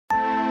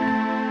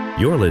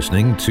You're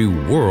listening to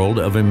World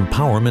of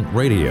Empowerment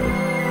Radio,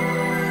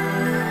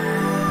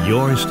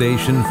 your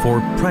station for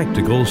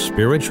practical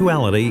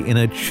spirituality in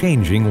a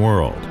changing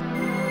world.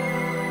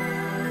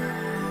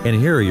 And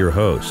here are your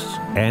hosts,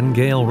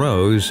 Angel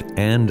Rose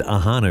and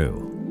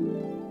Ahanu.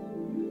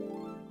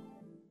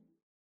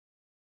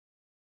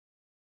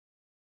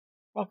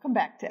 Welcome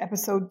back to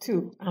episode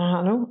 2,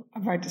 Ahanu,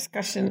 of our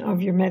discussion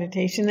of your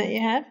meditation that you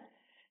had,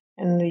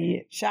 and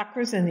the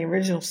chakras and the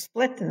original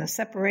split and the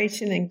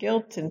separation and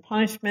guilt and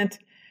punishment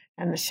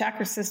and the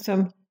chakra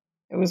system.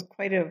 It was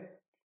quite a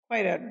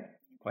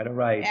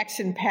ride.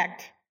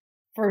 Action-packed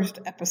first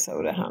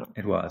episode, Ahanu.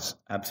 It was,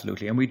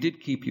 absolutely. And we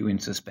did keep you in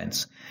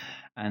suspense.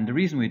 And the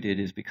reason we did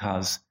is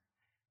because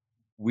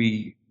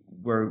we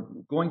were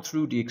going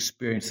through the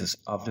experiences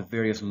of the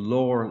various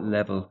lower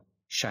level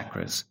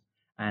chakras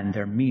and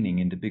their meaning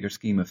in the bigger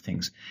scheme of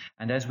things.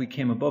 And as we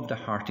came above the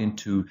heart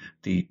into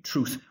the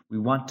truth, we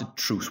wanted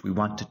truth. We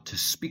wanted to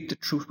speak the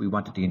truth. We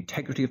wanted the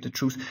integrity of the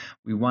truth.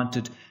 We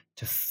wanted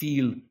to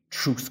feel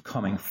truth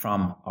coming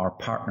from our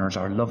partners,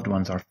 our loved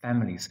ones, our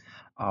families,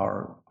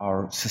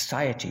 our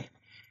society.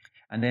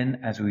 And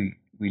then as we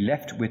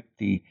left with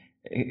the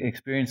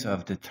experience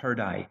of the third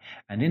eye,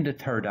 and in the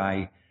third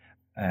eye,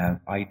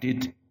 I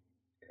did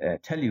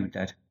tell you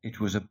that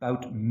it was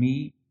about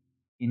me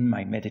in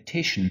my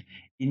meditation,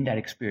 in that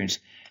experience,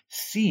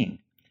 seeing.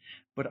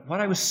 But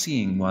what I was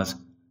seeing was,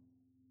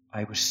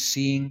 I was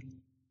seeing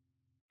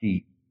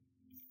the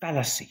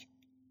fallacy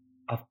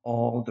of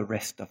all the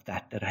rest of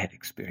that I had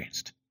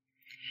experienced.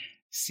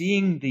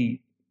 Seeing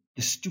the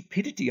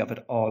stupidity of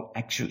it all,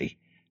 actually.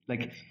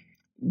 Like,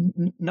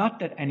 not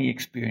that any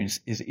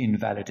experience is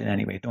invalid in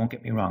any way, don't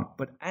get me wrong,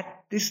 but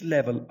at this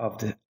level of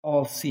the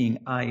all-seeing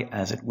eye,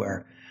 as it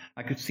were,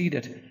 I could see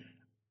that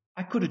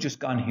I could have just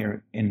gone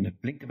here in the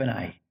blink of an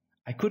eye.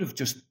 I could have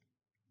just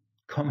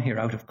come here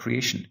out of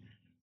creation.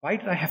 Why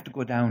did I have to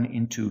go down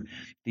into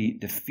the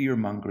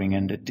fear-mongering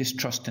and the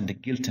distrust and the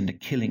guilt and the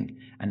killing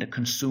and the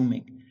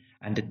consuming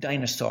and the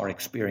dinosaur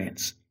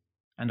experience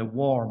and the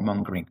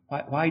war-mongering?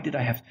 Why did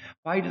I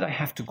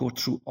have to go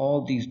through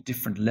all these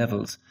different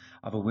levels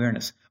of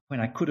awareness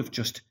when I could have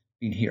just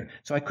been here?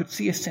 So I could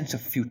see a sense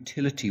of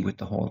futility with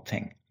the whole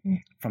thing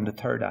from the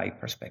third eye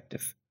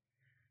perspective.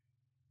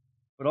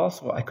 But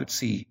also I could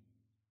see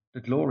the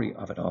glory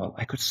of it all.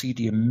 I could see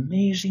the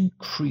amazing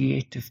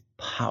creative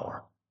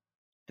power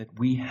that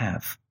we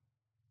have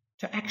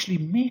to actually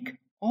make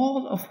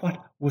all of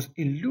what was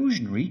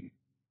illusionary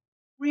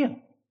real.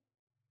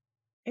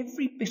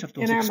 Every bit of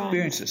those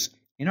experiences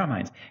in our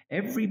minds,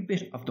 every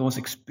bit of those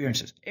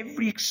experiences,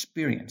 every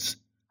experience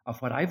of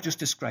what I've just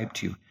described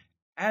to you,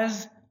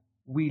 as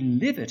we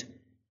live it,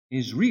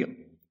 is real.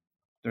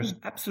 There's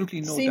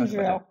absolutely no doubt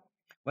about that.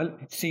 Well,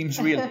 it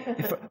seems real.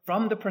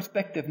 From the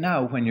perspective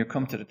now, when you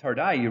come to the third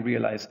eye, you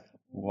realize,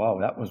 wow,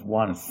 that was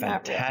one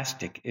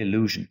fantastic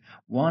illusion,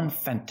 one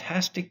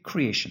fantastic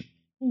creation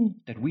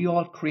that we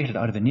all created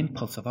out of an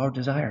impulse of our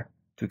desire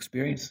to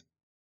experience.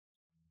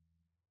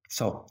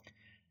 So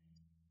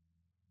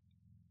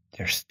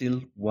there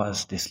still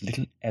was this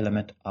little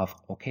element of,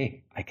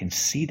 okay, I can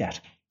see that,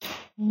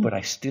 but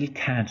I still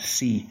can't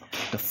see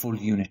the full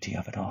unity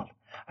of it all.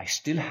 I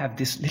still have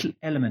this little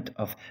element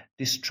of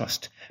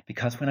distrust,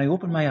 because when I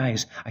open my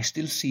eyes, I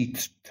still see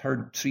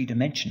three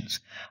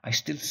dimensions. I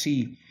still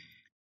see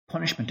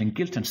punishment and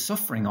guilt and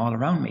suffering all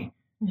around me.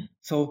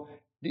 So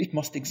it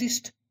must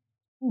exist.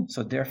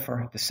 So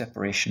therefore, the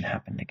separation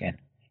happened again.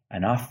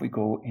 And off we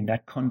go in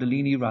that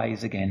Kundalini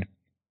rise again,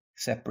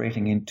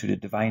 separating into the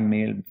divine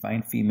male,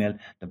 divine female,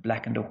 the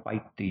black and the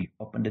white, the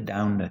up and the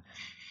down,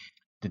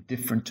 the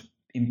different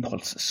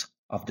impulses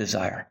of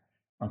desire,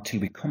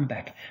 until we come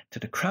back to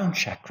the crown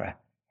chakra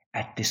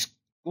at this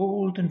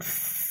golden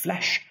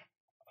flash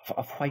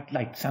of white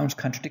light. Sounds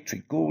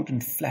contradictory. Golden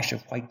flash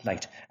of white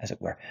light, as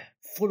it were.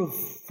 Full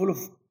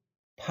of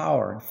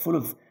power, full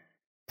of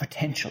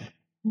potential,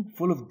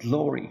 full of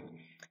glory.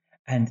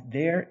 And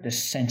there the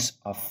sense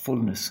of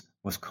fullness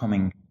was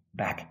coming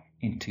back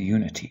into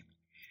unity.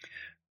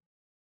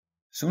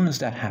 As soon as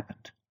that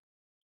happened,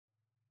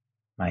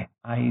 my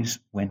eyes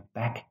went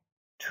back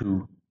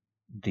to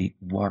the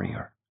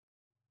warrior.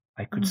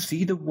 I could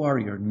see the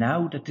warrior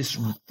now that this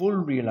full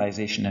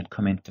realization had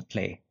come into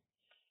play.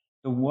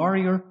 The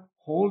warrior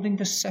holding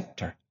the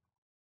scepter,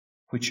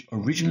 which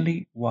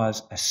originally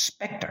was a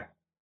spectre,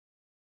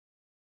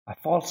 a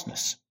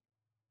falseness,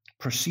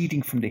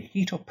 proceeding from the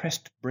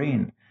heat-oppressed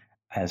brain,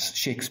 as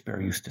Shakespeare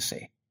used to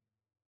say,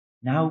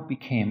 now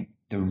became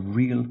the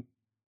real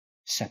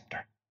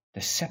scepter.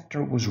 The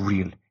scepter was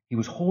real. He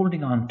was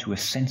holding on to a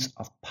sense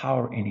of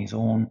power in his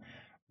own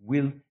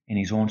will, in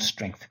his own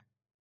strength.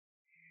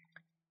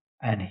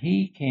 And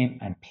he came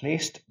and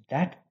placed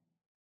that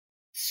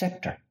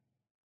scepter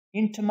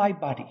into my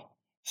body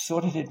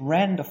so that it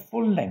ran the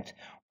full length,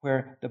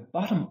 where the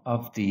bottom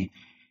of the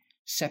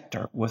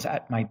scepter was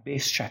at my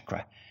base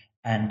chakra,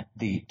 and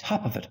the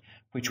top of it,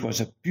 which was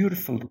a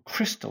beautiful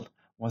crystal,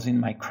 was in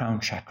my crown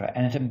chakra,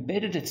 and it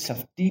embedded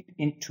itself deep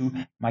into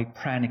my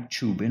pranic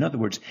tube. In other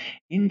words,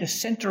 in the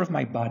center of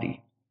my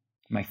body,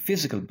 my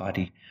physical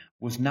body,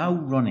 was now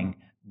running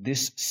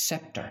this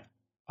scepter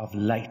of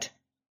light.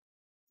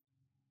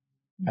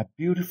 A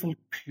beautiful,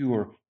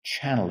 pure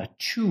channel, a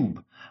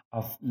tube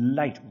of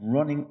light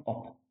running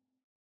up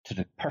to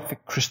the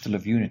perfect crystal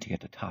of unity at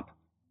the top.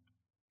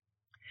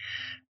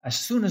 As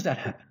soon as that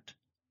happened,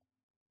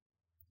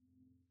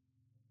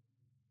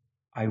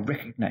 I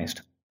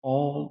recognized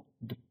all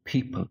the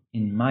people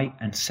in my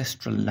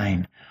ancestral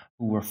line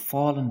who were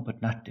fallen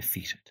but not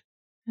defeated,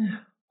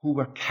 who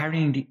were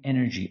carrying the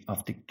energy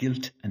of the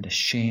guilt and the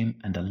shame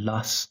and the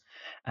loss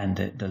and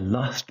the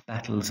lost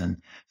battles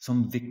and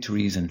some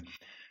victories and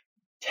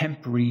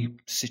temporary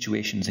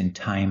situations in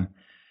time.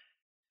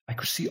 I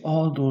could see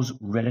all those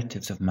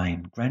relatives of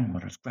mine,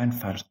 grandmothers,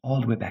 grandfathers,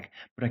 all the way back,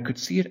 but I could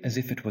see it as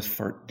if it was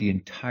for the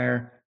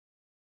entire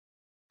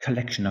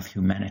collection of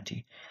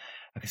humanity.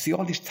 I could see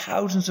all these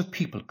thousands of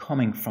people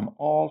coming from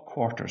all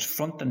quarters,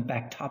 front and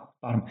back, top,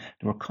 bottom.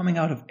 They were coming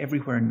out of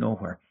everywhere and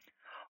nowhere,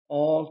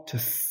 all to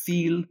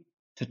feel,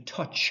 to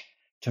touch,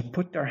 to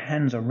put their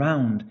hands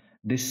around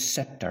this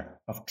scepter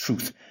of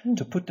truth,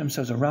 to put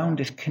themselves around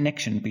this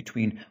connection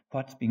between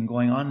what's been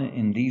going on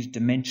in these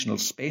dimensional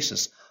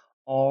spaces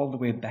all the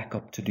way back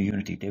up to the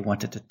unity. They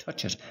wanted to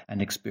touch it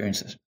and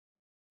experience it.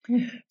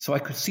 So I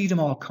could see them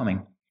all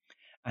coming,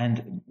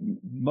 and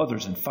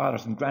mothers and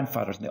fathers and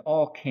grandfathers, and they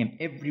all came.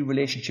 Every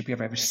relationship you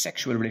ever, every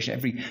sexual relationship,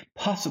 every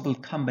possible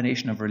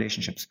combination of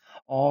relationships,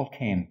 all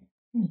came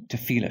to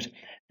feel it.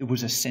 There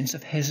was a sense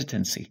of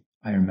hesitancy,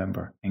 I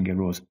remember, Inge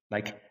Rose,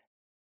 like,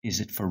 is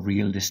it for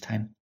real this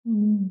time?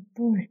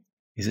 Boy.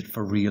 Is it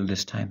for real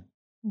this time?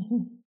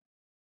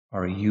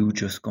 Or are you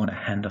just going to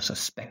hand us a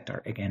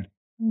spectre again?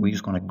 We're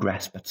just going to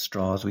grasp at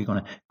straws. We're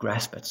going to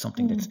grasp at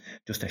something that's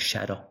just a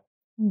shadow.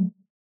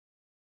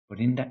 But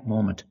in that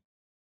moment,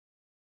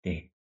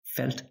 they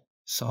felt,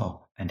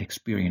 saw, and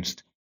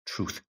experienced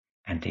truth,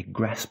 and they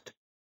grasped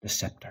the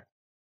scepter.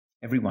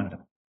 Every one of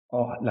them.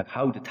 Oh, like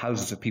how the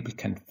thousands of people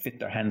can fit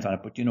their hands on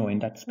it, but in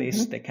that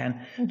space they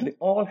can. So they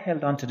all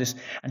held on to this,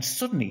 and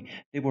suddenly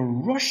they were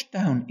rushed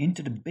down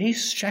into the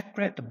base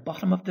chakra at the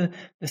bottom of the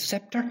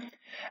scepter,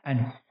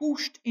 and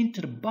whooshed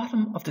into the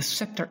bottom of the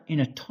scepter in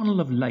a tunnel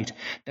of light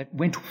that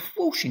went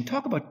whooshing.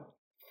 Talk about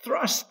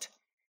thrust.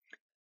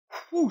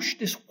 Whoosh,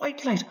 this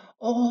white light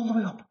all the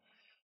way up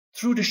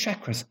through the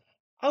chakras,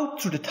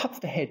 out through the top of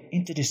the head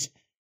into this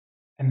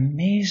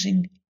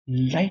amazing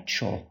light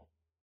show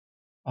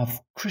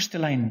of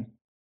crystalline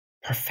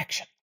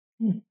perfection.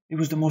 It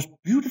was the most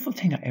beautiful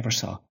thing I ever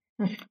saw.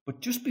 But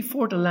just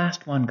before the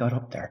last one got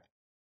up there,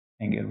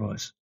 Inge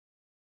Rose,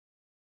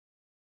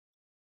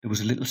 there was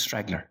a little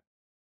straggler.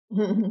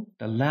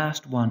 The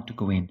last one to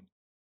go in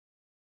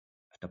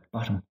at the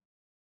bottom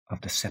of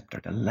the scepter,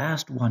 the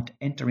last one to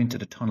enter into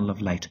the tunnel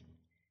of light,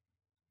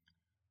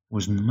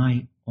 was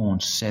my own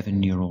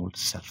 7-year-old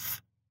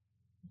self.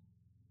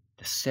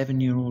 The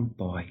 7-year-old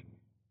boy,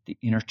 the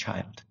inner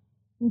child,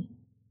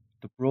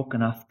 the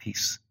broken off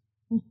piece,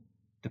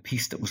 the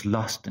piece that was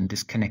lost and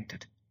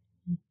disconnected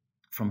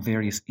from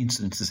various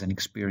incidences and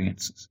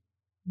experiences.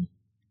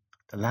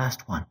 The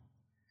last one.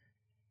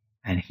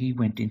 And he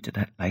went into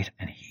that light,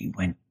 and he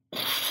went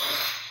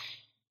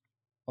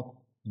up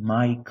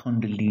my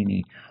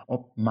kundalini,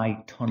 up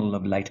my tunnel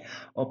of light,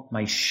 up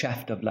my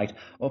shaft of light,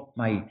 up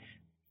my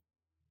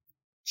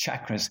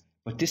chakras.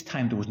 But this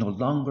time there was no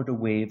longer the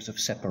waves of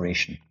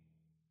separation.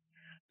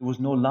 There was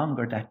no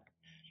longer that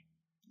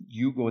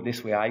you go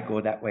this way, I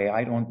go that way,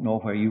 I don't know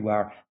where you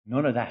are.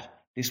 None of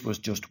that. This was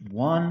just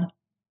one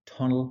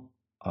tunnel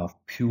of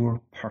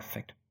pure,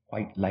 perfect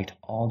white light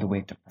all the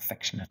way to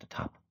perfection at the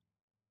top.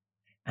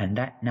 And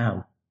that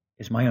now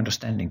is my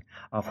understanding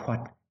of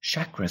what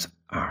chakras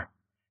are.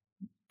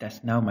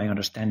 That's now my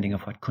understanding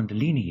of what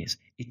Kundalini is.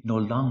 It no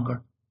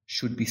longer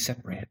should be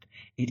separated.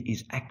 It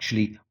is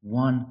actually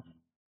one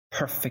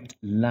perfect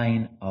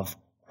line of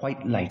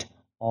white light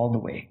all the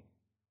way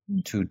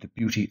to the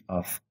beauty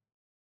of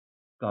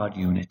God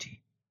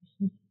unity.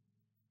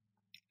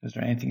 Is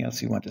there anything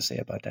else you want to say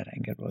about that,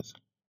 Inge Rose?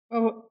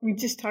 Well, we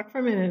just talked for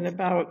a minute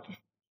about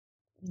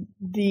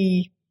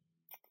the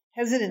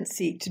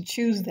hesitancy to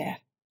choose that,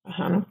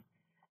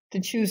 to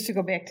choose to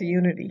go back to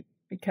unity,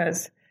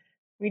 because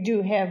we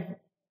do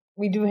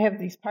have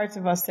these parts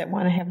of us that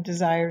want to have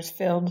desires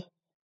filled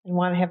and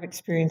want to have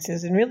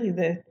experiences. And really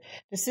the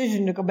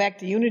decision to go back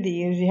to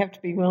unity is you have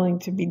to be willing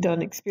to be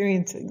done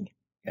experiencing.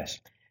 Yes.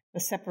 The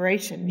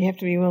separation. You have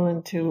to be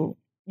willing to,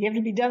 you have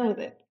to be done with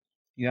it.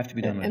 You have to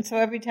be done with it. And so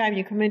every time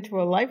you come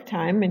into a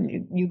lifetime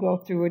and you go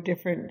through a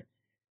different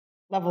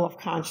level of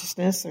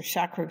consciousness or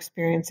chakra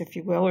experience, if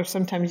you will, or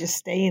sometimes just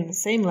stay in the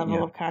same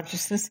level of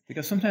consciousness.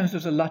 Because sometimes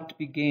there's a lot to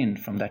be gained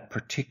from that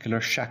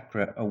particular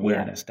chakra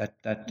awareness,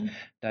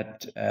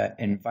 that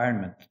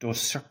environment, those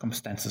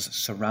circumstances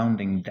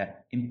surrounding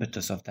that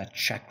impetus of that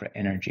chakra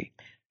energy.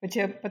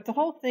 But the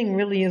whole thing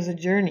really is a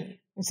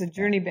journey. It's a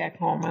journey back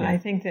home. And I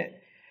think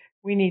that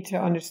we need to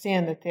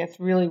understand that that's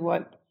really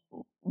what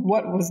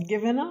was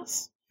given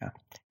us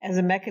as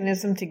a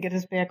mechanism to get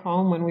us back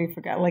home when we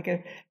forgot. Like as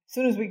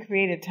soon as we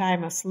created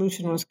time, a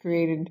solution was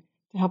created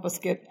to help us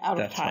get out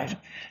of That's time. right.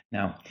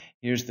 Now,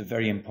 here's the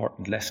very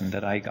important lesson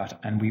that I got,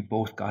 and we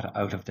both got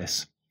out of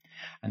this.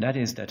 And that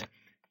is that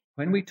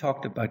when we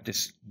talked about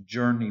this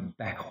journey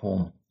back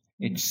home,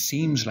 it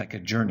seems like a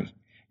journey.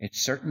 It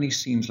certainly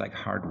seems like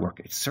hard work.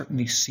 It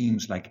certainly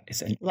seems like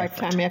it's an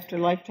Lifetime effort. after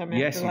lifetime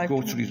Yes, after you lifetime.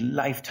 go through these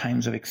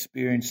lifetimes of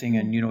experiencing,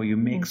 and you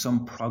make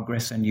some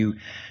progress, and you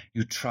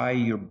try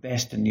your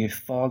best, and you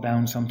fall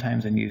down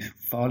sometimes, and you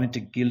fall into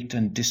guilt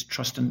and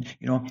distrust, and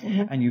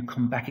and you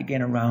come back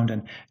again around,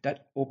 and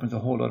that opens a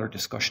whole other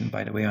discussion,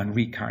 by the way, on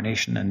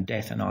reincarnation and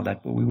death and all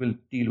that. But we will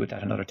deal with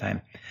that another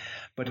time.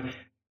 But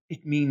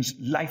it means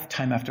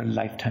lifetime after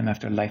lifetime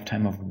after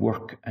lifetime of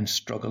work and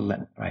struggle,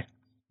 and right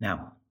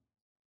now.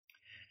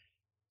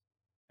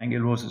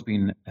 Angel Rose has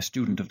been a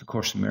student of the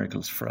Course in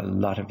Miracles for a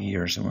lot of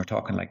years, and we're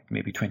talking like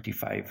maybe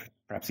 25,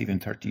 perhaps even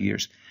 30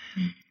 years.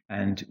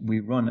 And we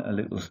run a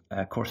little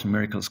Course in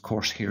Miracles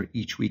course here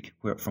each week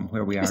from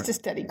where we are. Just a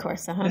study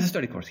course, It's a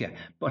study course, yeah.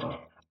 But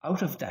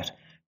out of that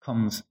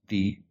comes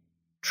the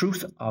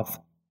truth of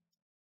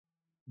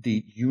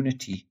the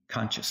unity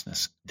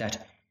consciousness,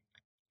 that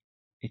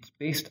it's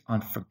based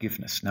on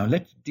forgiveness. Now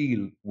let's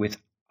deal with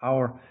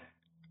our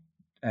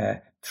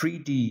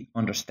 3D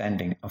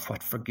understanding of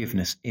what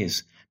forgiveness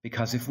is.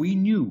 Because if we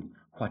knew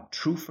what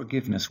true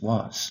forgiveness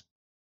was,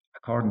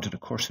 according to the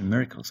Course in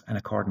Miracles and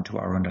according to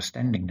our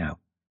understanding now,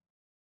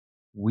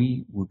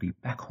 we would be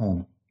back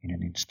home in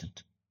an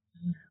instant.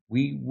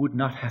 We would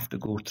not have to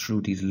go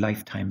through these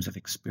lifetimes of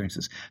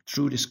experiences,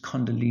 through this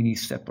Kundalini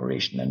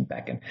separation and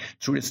back, and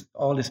through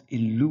all this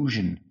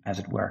illusion, as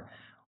it were.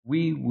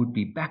 We would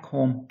be back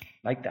home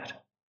like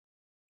that.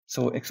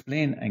 So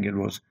explain, Angel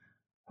Rose,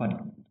 what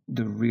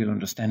the real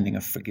understanding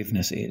of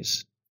forgiveness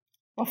is.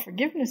 Well,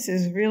 forgiveness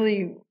is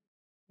really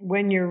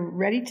when you're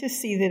ready to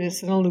see that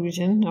it's an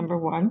illusion, number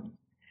one,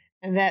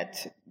 and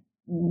that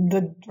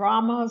the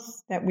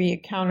dramas that we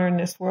encounter in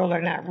this world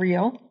are not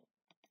real,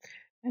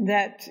 and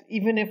that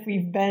even if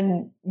we've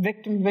been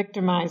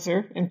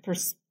victimizer in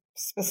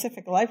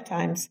specific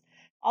lifetimes,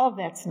 all of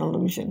that's an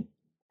illusion,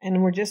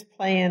 and we're just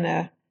playing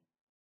a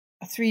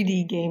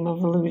 3D game of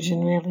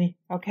illusion, really.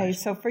 Okay, right.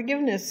 So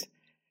forgiveness,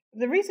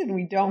 the reason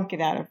we don't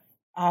get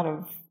out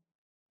of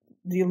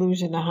the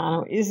illusion,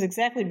 Ahanu, is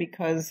exactly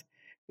because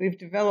we've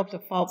developed a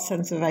false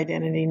sense of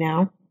identity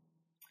now,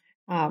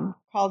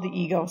 called the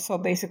ego. So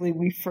basically,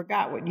 we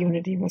forgot what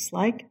unity was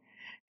like,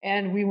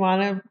 and we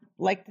want to,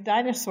 like the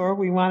dinosaur,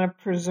 we want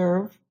to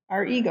preserve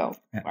our ego,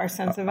 our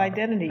sense of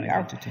identity,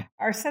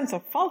 our sense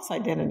of false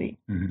identity.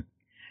 Mm-hmm.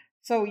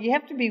 So you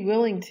have to be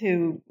willing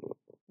to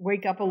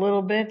wake up a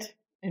little bit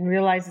and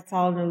realize it's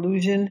all an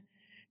illusion,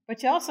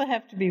 but you also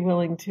have to be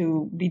willing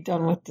to be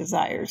done with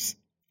desires.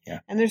 Yeah.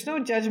 And there's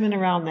no judgment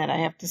around that, I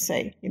have to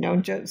say.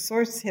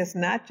 Source has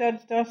not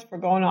judged us for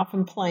going off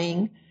and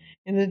playing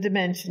in the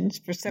dimensions,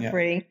 for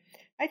separating.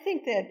 Yeah. I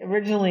think that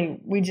originally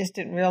we just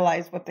didn't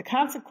realize what the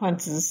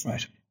consequences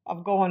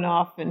of going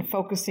off and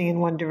focusing in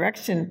one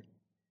direction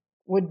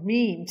would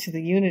mean to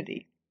the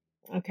unity.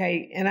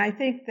 Okay, and I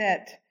think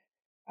that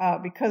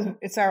because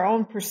it's our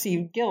own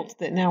perceived guilt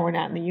that now we're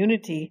not in the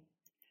unity,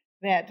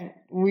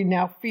 that we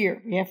now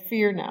fear. We have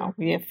fear now.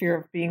 We have fear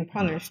of being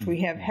punished.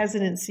 We have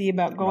hesitancy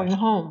about going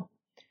home.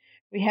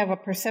 We have a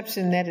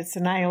perception that it's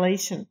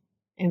annihilation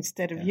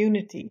instead of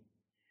unity.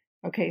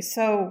 Okay,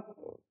 so,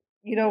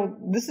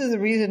 this is the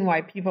reason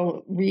why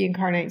people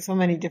reincarnate so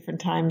many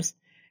different times,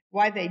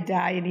 why they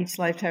die in each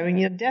lifetime.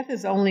 And, death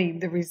is only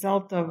the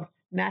result of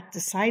not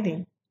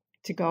deciding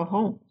to go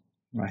home.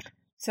 Right.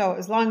 So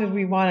as long as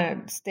we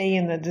want to stay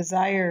in the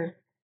desire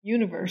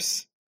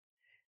universe,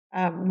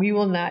 we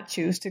will not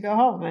choose to go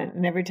home.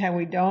 And every time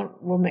we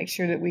don't, we'll make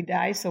sure that we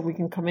die so we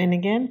can come in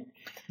again.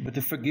 But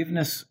the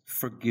forgiveness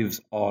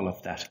forgives all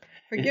of that.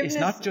 It's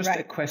not just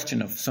a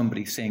question of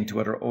somebody saying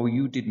to other, oh,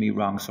 you did me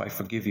wrong, so I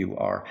forgive you.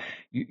 Or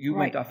you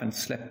went off and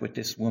slept with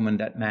this woman,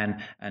 that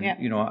man, and,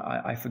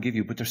 I forgive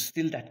you. But there's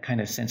still that kind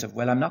of sense of,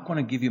 well, I'm not going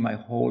to give you my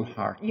whole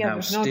heart now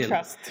there's still. No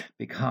trust.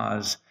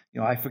 Because,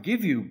 I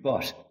forgive you,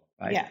 but...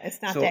 Right? Yeah,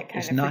 it's not that kind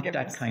of forgiveness. It's not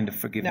that kind of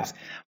forgiveness. No.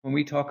 When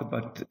we talk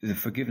about the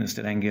forgiveness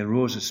that Angel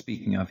Rose is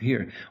speaking of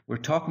here, we're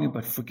talking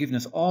about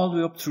forgiveness all the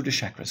way up through the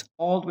chakras,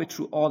 all the way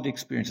through all the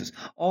experiences,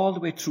 all the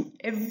way through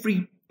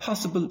every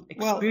possible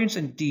experience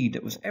and deed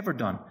that was ever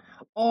done,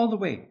 all the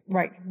way.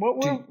 Right. What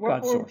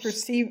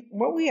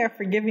we are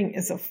forgiving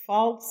is a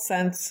false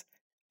sense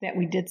that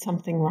we did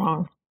something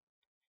wrong,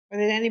 or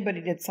that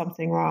anybody did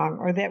something wrong,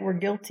 or that we're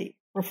guilty.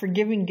 We're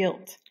forgiving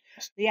guilt.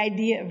 The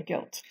idea of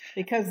guilt,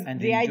 because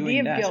the idea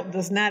of guilt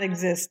does not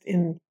exist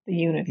in the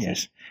unity.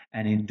 Yes,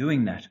 and in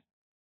doing that,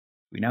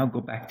 we now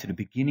go back to the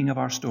beginning of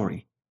our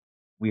story.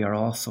 We are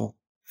also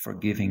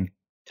forgiving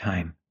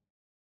time.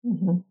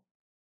 Mm-hmm.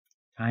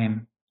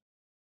 Time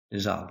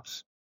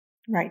dissolves.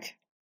 Right.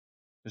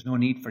 There's no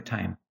need for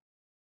time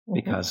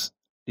because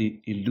the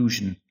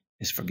illusion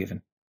is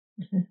forgiven.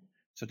 Mm-hmm.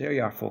 So there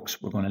you are,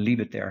 folks. We're going to leave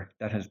it there.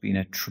 That has been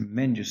a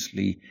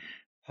tremendously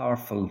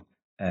powerful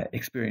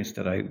experience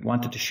that I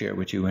wanted to share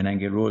with you, and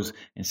Angel Rose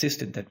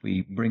insisted that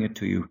we bring it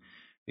to you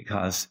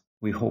because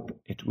we hope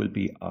it will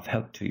be of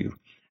help to you.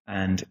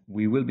 And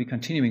we will be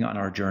continuing on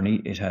our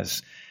journey. It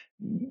has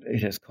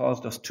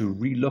caused us to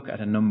relook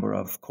at a number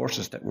of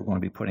courses that we're going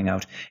to be putting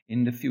out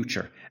in the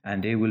future,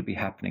 and they will be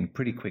happening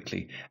pretty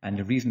quickly. And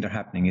the reason they're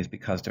happening is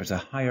because there's a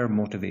higher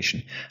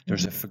motivation.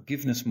 There's a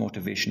forgiveness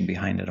motivation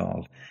behind it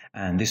all.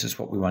 And this is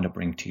what we want to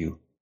bring to you.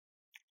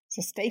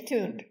 So stay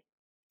tuned.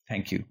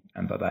 Thank you,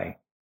 and bye-bye.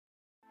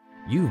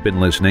 You've been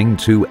listening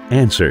to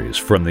Answers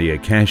from the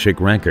Akashic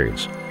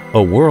Records,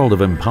 a world of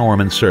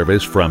empowerment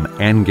service from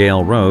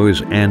Angel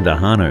Rose and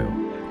Ahanu.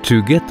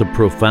 To get the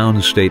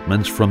profound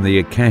statements from the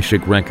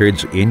Akashic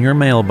Records in your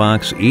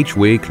mailbox each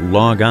week,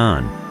 log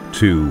on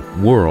to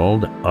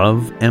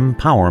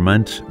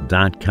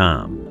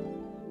worldofempowerment.com.